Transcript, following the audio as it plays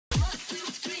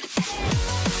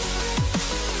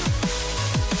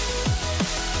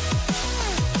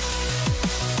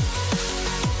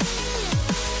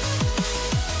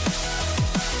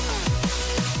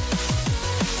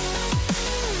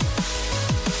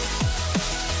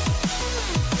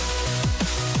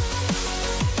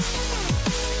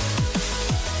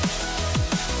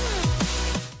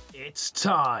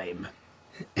time.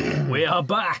 We are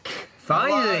back.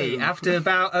 Finally, after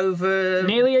about over...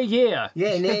 Nearly a year.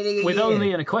 Yeah, nearly a year. With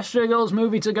only an Equestria Girls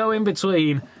movie to go in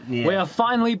between. Yeah. We are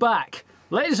finally back,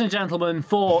 ladies and gentlemen,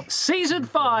 for Season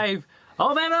 5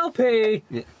 of MLP.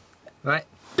 Yeah. Right.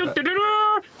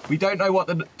 We don't know what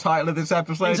the title of this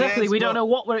episode is. Exactly, we don't know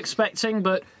what we're expecting,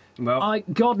 but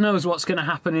God knows what's going to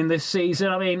happen in this season.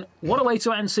 I mean, what a way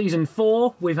to end Season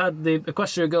 4. We've had the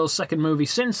Equestria Girls' second movie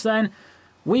since then.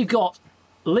 We've got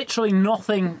literally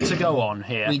nothing to go on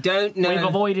here. We don't know. We've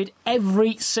avoided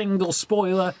every single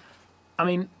spoiler. I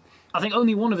mean, I think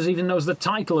only one of us even knows the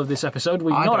title of this episode.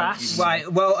 We've not asked.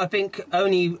 Right, well, I think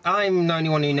I'm the only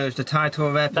one who knows the title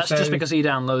of the episode. That's just because he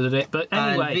downloaded it, but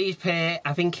anyway. And V's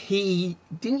I think he...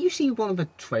 Didn't you see one of the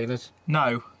trailers?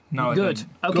 No, I Good. didn't.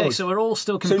 Okay, so we're all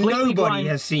still completely blind. So nobody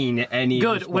has seen any of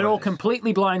the Good, we're all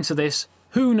completely blind to this.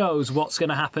 Who knows what's going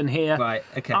to happen here? Right,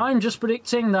 okay. I'm just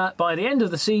predicting that by the end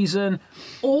of the season,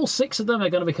 all 6 of them are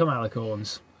going to become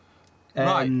alicorns.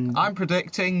 Right, I'm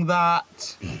predicting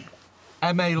that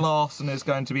M.A. Larson is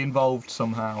going to be involved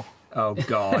somehow. Oh,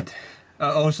 God.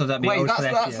 Also, that'd be... Wait,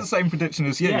 that's the same prediction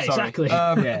as you, yeah, sorry. Exactly.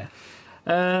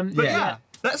 But yeah,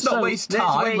 let's not waste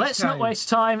time. Let's not waste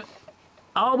time.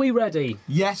 Are we ready?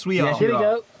 Yes, we are. Here we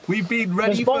go. We've been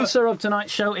ready. The sponsor of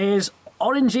tonight's show is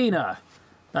Orangina,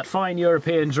 that fine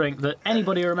European drink that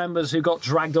anybody remembers who got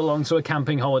dragged along to a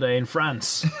camping holiday in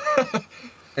France.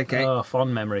 Okay. Oh,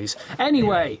 fond memories.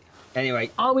 Anyway,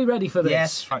 are we ready for this?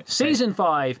 Yes. Right. Season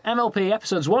 5, MLP,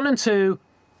 episodes 1 and 2,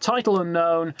 title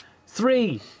unknown.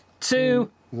 3, 2,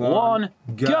 1,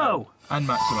 go! And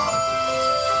maximise.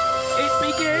 It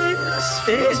begins!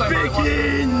 It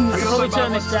begins! I'll probably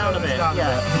turn this down a bit,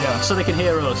 yeah, so they can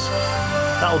hear us.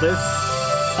 That'll do.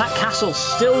 That castle's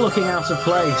still looking out of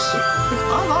place.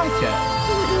 I like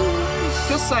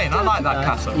it. Just saying, I like that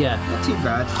castle. Yeah. Not too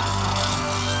bad.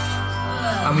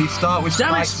 And we start with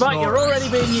Damn it, Spike, you're already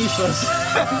being useless.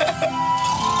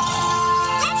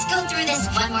 Let's go through this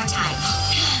one more time.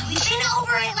 We've been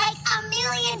over it like a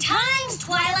million times,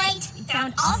 Twilight. We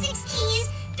found all 6 keys,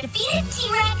 defeated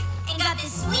T-Rex, and got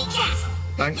this sweet castle.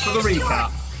 Thanks for the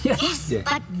recap. Yes,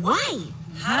 but why?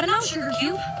 I don't know, Sugar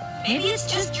Cube. Maybe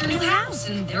it's just your new house,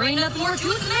 and there ain't nothing more to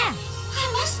it than that.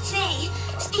 I must say,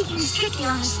 speaking strictly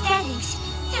on aesthetics,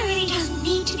 there really doesn't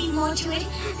need to be more to it.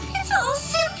 It's all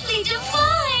simply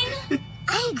divine.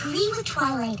 I agree with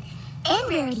Twilight, and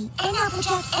Rarity, and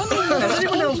Applejack, and Has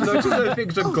anyone else noticed those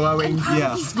things are glowing?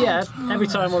 Yeah, every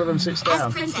time one of them sits down.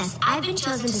 As princess, I've been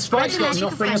chosen to spread Spike's the got magic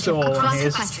of nothing at friendship all on across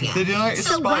his. Equestria. Did you notice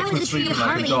So why Spike would was the Tree sleeping of like a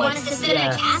Harmony dog? want us to sit in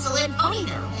a castle in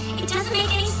Ponyville? It doesn't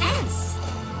make any sense.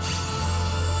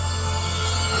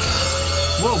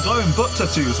 Whoa, glowing butt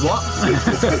tattoos, what?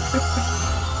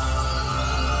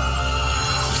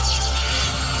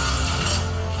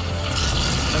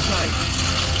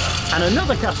 And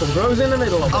another castle grows in the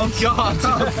middle of it. Oh God!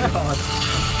 Oh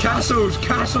God!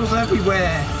 Castles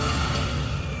everywhere.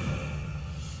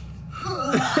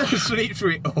 Sleep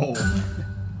through it all.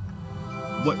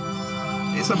 What?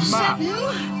 It's a map.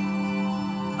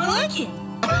 I like it.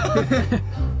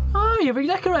 Oh, you've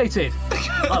redecorated.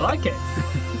 I like it.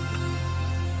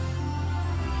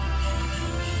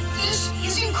 This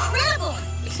is incredible.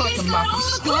 It's like It's a got map of all of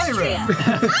Skyrim.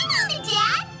 Equestria. I know the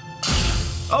Dad.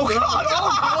 Oh God!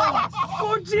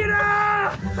 Gojira!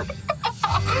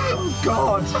 Oh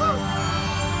God!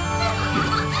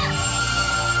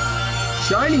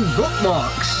 Shining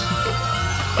bookmarks.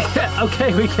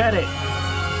 Okay, we get it.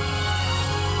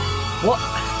 What?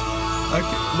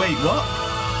 Okay, wait, what?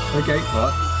 Okay,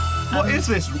 what? What is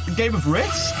this? A game of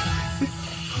Risk?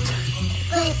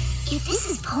 But if this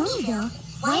is Ponyville,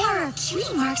 why are our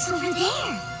cutie marks over there?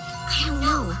 I don't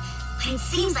know, but it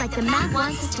seems like the map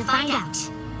wants us to find out.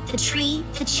 The tree,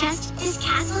 the chest, this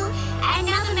castle, and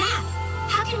now the map.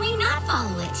 How can we not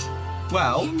follow it?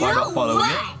 Well, You why know not following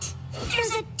it? what?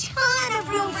 There's a ton of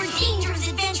room for dangerous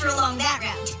adventure along that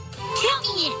route. Count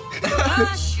me in.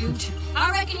 Ah, shoot.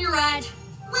 I reckon you're right.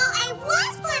 Well, I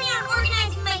was planning on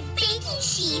organizing my baking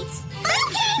sheets.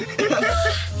 Okay.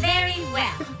 Very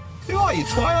well. Who are you,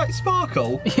 Twilight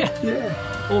Sparkle?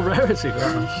 Yeah. All Rarity,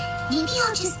 right? Maybe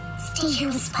I'll just stay here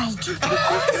with Spike.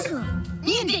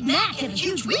 Me and Big Mac have a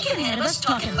huge weekend ahead of us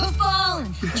talking hoofball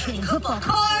and trading football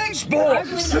cards.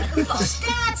 Sports! Arguing about football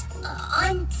stats.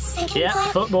 On second Yeah,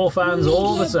 thought, football fans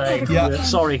all the same. Yeah.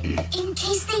 Sorry. in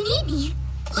case they need me.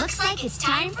 Looks like it's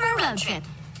time for a road trip.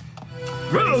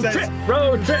 Road trip,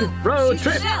 road trip, road Suit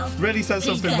trip. yourself. Really says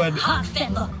He's something got when hot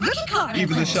fetlock rookie card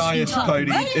even the and shyest sweet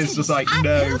pony talk. is just like,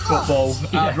 no, football.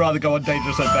 I'd rather go on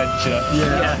dangerous adventure.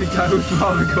 Yeah, I think I would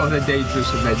rather go on a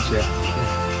dangerous adventure.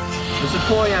 Just to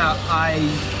point out,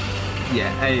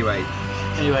 anyway,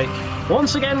 Anyway,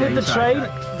 once again with the train,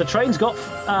 the train's got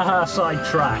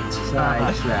sidetracked.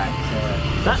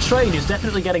 That train is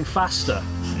definitely getting faster.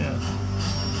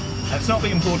 Yeah. It's not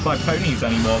being pulled by ponies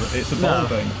anymore, it's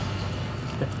evolving.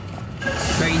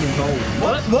 Train involved.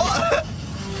 What?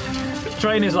 The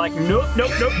train is like, nope.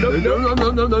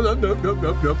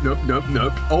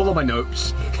 All of my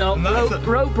notes. Oh,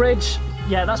 rope bridge.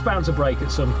 Yeah, that's bound to break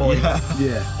at some point.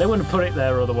 Yeah. They wouldn't have put it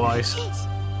there otherwise.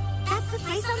 That's the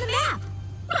place on the map.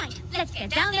 Right, let's get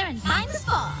down there and find the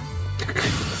spot.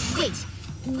 Wait,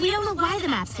 we don't know why the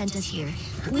map sent us here.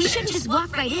 We shouldn't just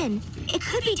walk right in. It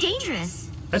could be dangerous.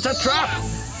 It's a trap!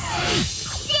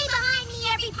 Stay behind me,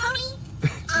 every pony.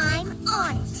 I'm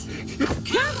on it.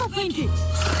 Careful, Pinky!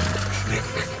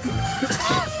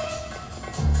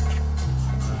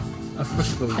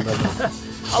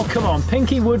 Oh, come on.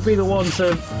 Pinky would be the one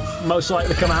to most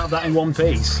likely come out of that in one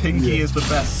piece. Pinky is the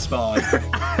best spy.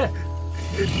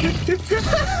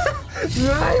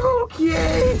 I'm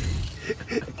okay.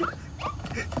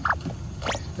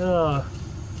 Oh.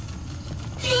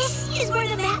 This is where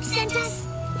the map sent us.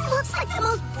 It looks like the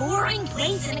most boring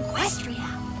place in Equestria.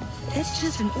 It's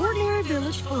just an ordinary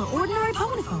village full of ordinary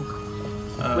pony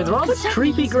folk. With rather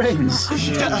creepy grins.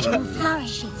 Architectural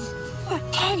flourishes. Or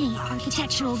any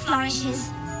architectural flourishes.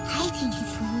 I think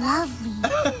it's lovely.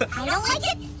 I don't like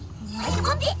it. I like it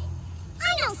one bit.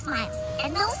 I know smiles.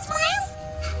 And those smiles,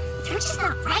 they're just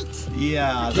not right.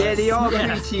 Yeah, Yeah, they are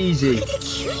pretty easy. Look at the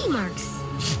cutie marks.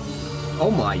 Oh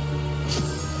my.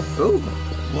 Oh.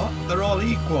 What? They're all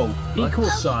equal. Equal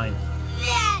sign.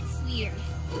 That's weird.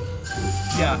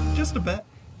 Yeah, just a bit.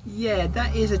 Yeah,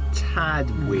 that is a tad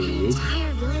weird.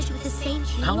 Entire village with the same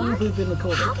cutie How long mark? have we been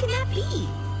recording? How can that be?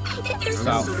 I bet there's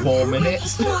About some 4 sort of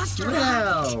minutes. horrific monster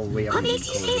around. Well, we What haven't makes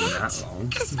you say recorded that? that long.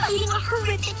 Because fighting a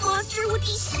horrific monster would be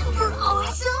super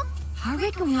awesome. I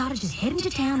reckon we ought to just head into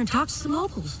town and talk to some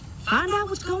locals. Find out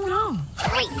what's going on.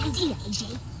 Great idea,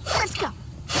 AJ. Let's go.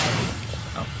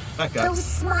 Okay. Those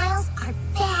smiles are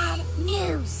bad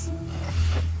news.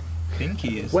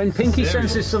 Pinky is. When Pinky serious.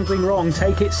 senses something wrong,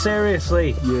 take it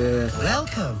seriously. Yeah.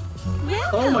 Welcome.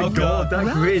 Oh my god,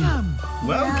 that grin.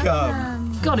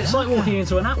 Welcome. God, it's like walking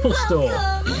into an Apple store.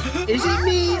 Is it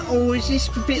me, or is this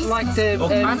a bit like the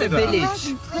Canada.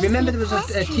 Village? Remember there was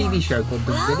a TV show called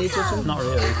The Village or something? Not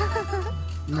really.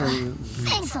 No.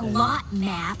 Thanks a lot,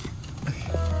 Map.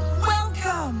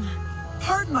 Welcome!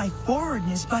 Pardon my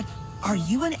forwardness, but are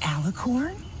you an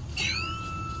alicorn?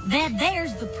 That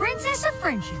there's the Princess of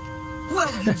Friendship. Well,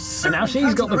 you've And now certainly she's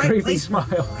come got to the right creepy place for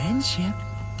smile. Friendship.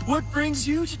 What brings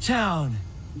you to town?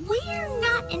 We're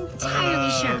not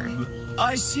entirely sure.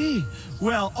 I see.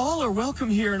 Well, all are welcome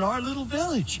here in our little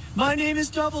village. My name is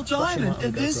Double Diamond,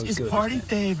 and this is Party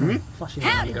Favor. Flashing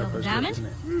Howdy, light Double goes Diamond. good,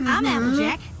 isn't it? I'm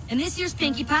Applejack, and this here's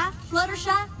Pinkie Pie,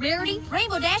 Fluttershy, Rarity,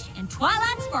 Rainbow Dash, and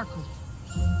Twilight Sparkle.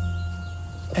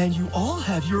 And you all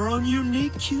have your own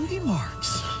unique cutie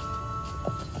marks.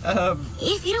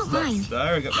 If you don't mind,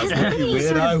 There we go. has That's there you been any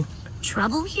sort weirdo. of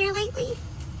trouble here lately?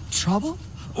 Trouble?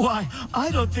 Why,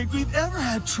 I don't think we've ever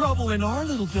had trouble in our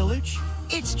little village.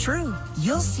 It's true.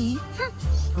 You'll see.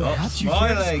 Perhaps you can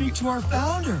smiling. speak to our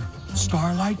founder,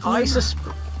 Starlight Gli I.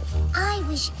 I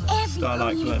wish every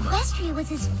Starlight pony Gli in I. Equestria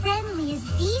was as friendly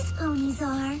as these ponies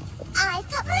are. I've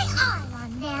got my eye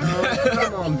on them.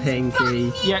 Come on,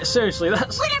 Pinky. Yeah, seriously,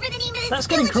 that's Whatever the name of this that's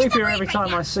getting village is, I'm creepier right every right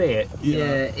time now. I see it. Yeah,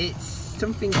 it's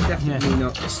something definitely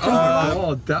not. Starlight, Oh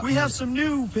god, that we have some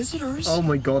new visitors. Oh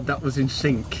my god, that was in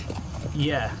sync.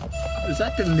 Yeah. Was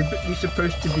that deliberately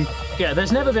supposed to be? Yeah,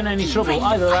 there's never been any trouble.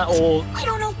 Either that or I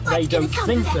don't know they what's don't gonna come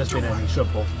think to there's that been door. any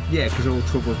trouble. Yeah, because all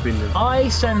trouble's been the. I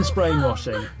sense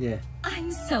brainwashing. Yeah.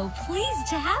 I'm so pleased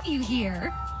to have you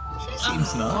here.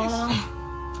 Seems nice.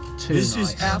 Too This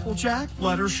nice. is Applejack,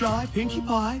 Fluttershy, Pinkie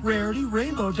Pie, Rarity,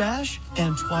 Rainbow Dash,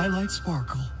 and Twilight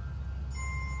Sparkle.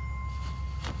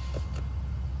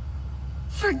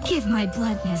 Forgive my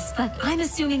bluntness, but I'm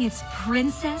assuming it's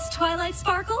Princess Twilight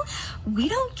Sparkle? We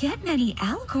don't get many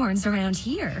alicorns around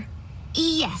here.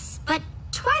 Yes, but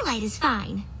Twilight is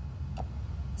fine.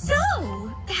 So,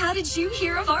 how did you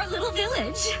hear of our little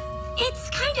village? It's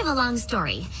kind of a long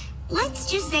story. Let's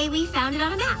just say we found it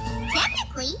on a map.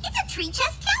 Technically, it's a tree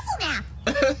chest castle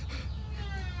map.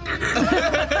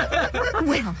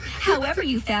 Well, however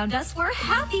you found us, we're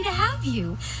happy to have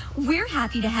you. We're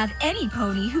happy to have any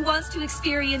pony who wants to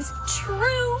experience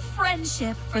true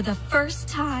friendship for the first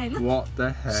time. What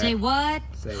the heck? Say what?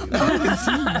 Say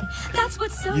That's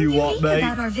what's so You what, unique mate?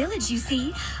 about our village, you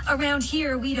see. Around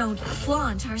here, we don't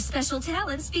flaunt our special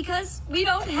talents because we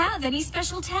don't have any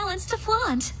special talents to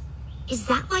flaunt. Is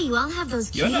that why you all have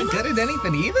those You're cutie not good marks? at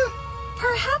anything either.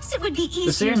 Perhaps it would be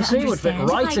easier to CMC would fit understand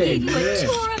right if I gave in. you a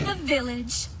tour of the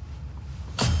village.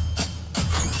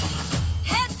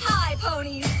 Heads high,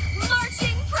 ponies,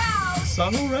 marching proud.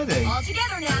 Song already? All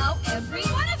together now, every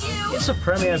one of you. It's a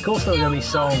premiere, of course there are going to be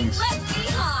songs. Left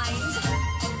behind.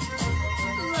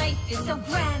 Life is so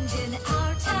grand in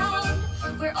our town.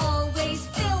 We're always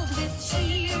filled with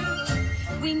cheer.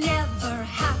 We never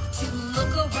have to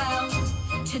look around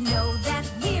to know that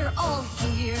we're all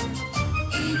here.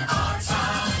 In our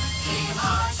town,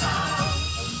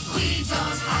 we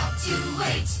don't have to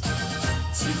wait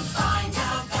to find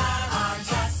out that our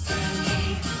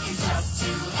destiny is just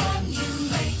to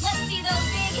emulate. Let's see those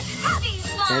big happy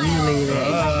smiles.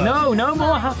 Emulate. No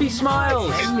more happy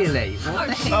smiles. Emulate. What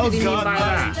the heck Oh, do you mean God, by no.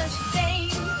 that? The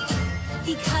same,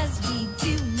 because we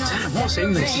do not Damn, what's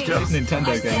in this separate stuff? It's Nintendo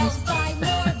games. ourselves by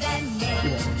more than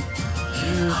name.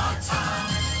 In our town,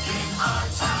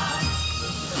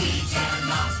 we dare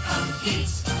not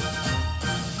compete.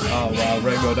 Oh wow,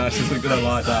 Rainbow Dash isn't gonna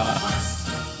like that.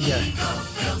 Yeah.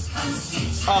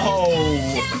 Oh!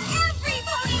 Every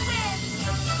pony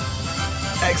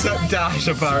wins. Except Dash,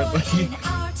 apparently. In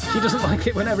our She doesn't like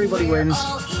it when everybody wins.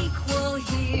 We're all equal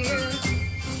here.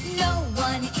 No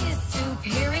one is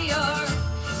superior,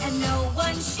 and no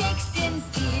one shakes in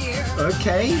fear.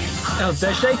 Okay. Oh,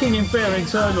 they're shaking in fear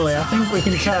internally, I think we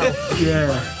can tell.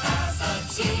 Yeah. As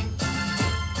a team,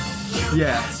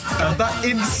 Yeah. And that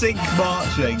in-sync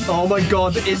marching. Oh my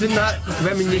God! Isn't that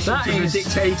reminiscent That of the is-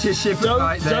 dictatorship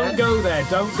right there?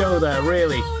 Don't go there,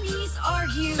 really. ponies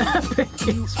argue.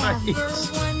 Pinky's Ever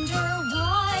face. wonder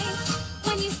why,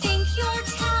 when you think your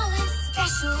talent's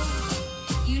special,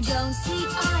 you don't see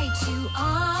eye to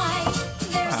eye?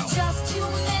 There's just too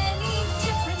many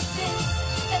differences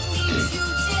that lead to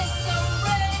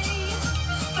disarray.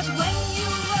 But when you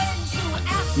learn to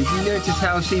act, Did you notice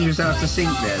how she was out of sync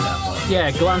there? That one.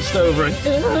 Yeah, glanced over it.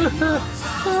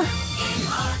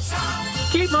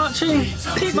 Keep marching,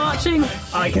 keep marching.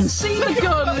 I can see the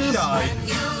guns.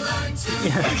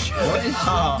 Yeah, What is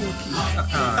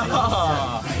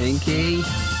Pinky?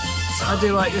 I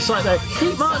do like it's like that.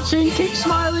 Keep marching, keep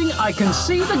smiling. I can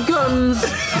see the guns.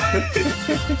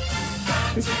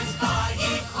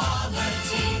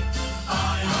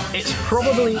 It's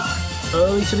probably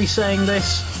early to be saying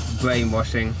this.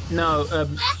 Brainwashing. No,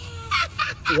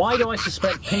 why do I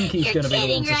suspect Pinky's You're going to be the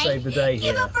kidding, one to right? save the day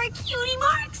Give here? up our cutie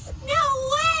marks? No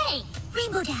way!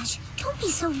 Rainbow Dash, don't be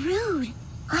so rude.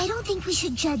 I don't think we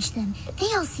should judge them. They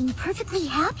all seem perfectly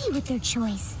happy with their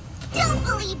choice. Don't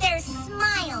believe their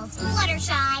smiles,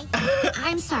 Fluttershy.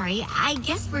 I'm sorry, I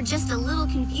guess we're just a little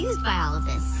confused by all of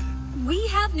this. we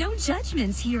have no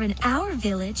judgments here in our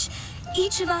village.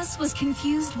 Each of us was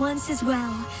confused once as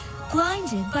well,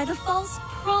 blinded by the false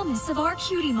promise of our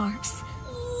cutie marks.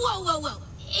 Whoa.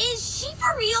 Is she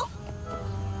for real?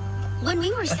 When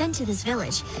we were sent to this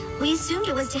village, we assumed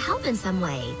it was to help in some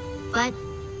way. But,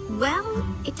 well,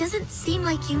 it doesn't seem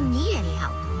like you need any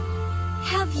help.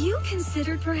 Have you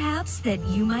considered perhaps that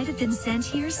you might have been sent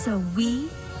here so we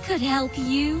could help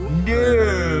you?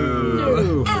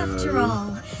 No! After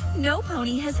all, no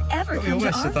pony has ever But we come to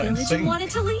always our said that in village sync. and wanted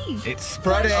to leave. It's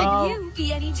spreading. Why should you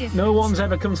be any different? No one's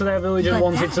ever come to their village and But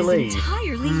wanted that to is leave.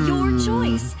 entirely your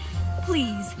choice.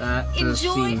 Please, That does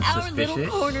enjoy seem our suspicious.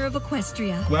 little corner of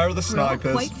Equestria. Where are the We're all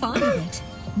snipers? quite fond of it.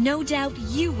 No doubt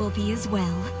you will be as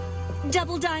well.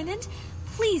 Double Diamond,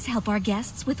 please help our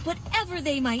guests with whatever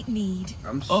they might need.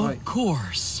 I'm sorry. Of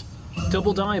course.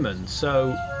 Double diamond,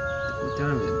 so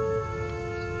Diamond.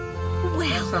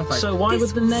 Well, Sounds like so why would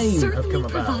this the will name have certainly come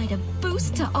about? provide a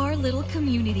boost to our little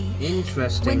community.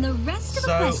 interesting. When the rest of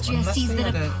So, Equestria unless sees they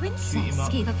that had a a cutie princess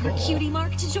mark gave up her before. cutie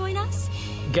mark to join us,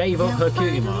 Gave up her they'll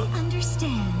cutie finally mark.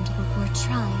 understand what we're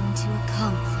trying to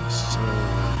accomplish.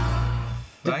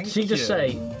 Thank Did she just you.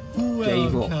 say,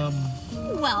 Gave up.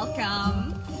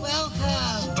 Welcome.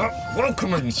 Stop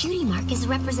welcoming. Cutie mark is a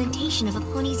representation of a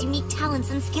pony's unique talents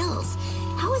and skills.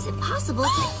 How is it possible to...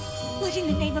 What in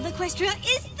the name of Equestria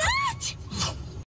is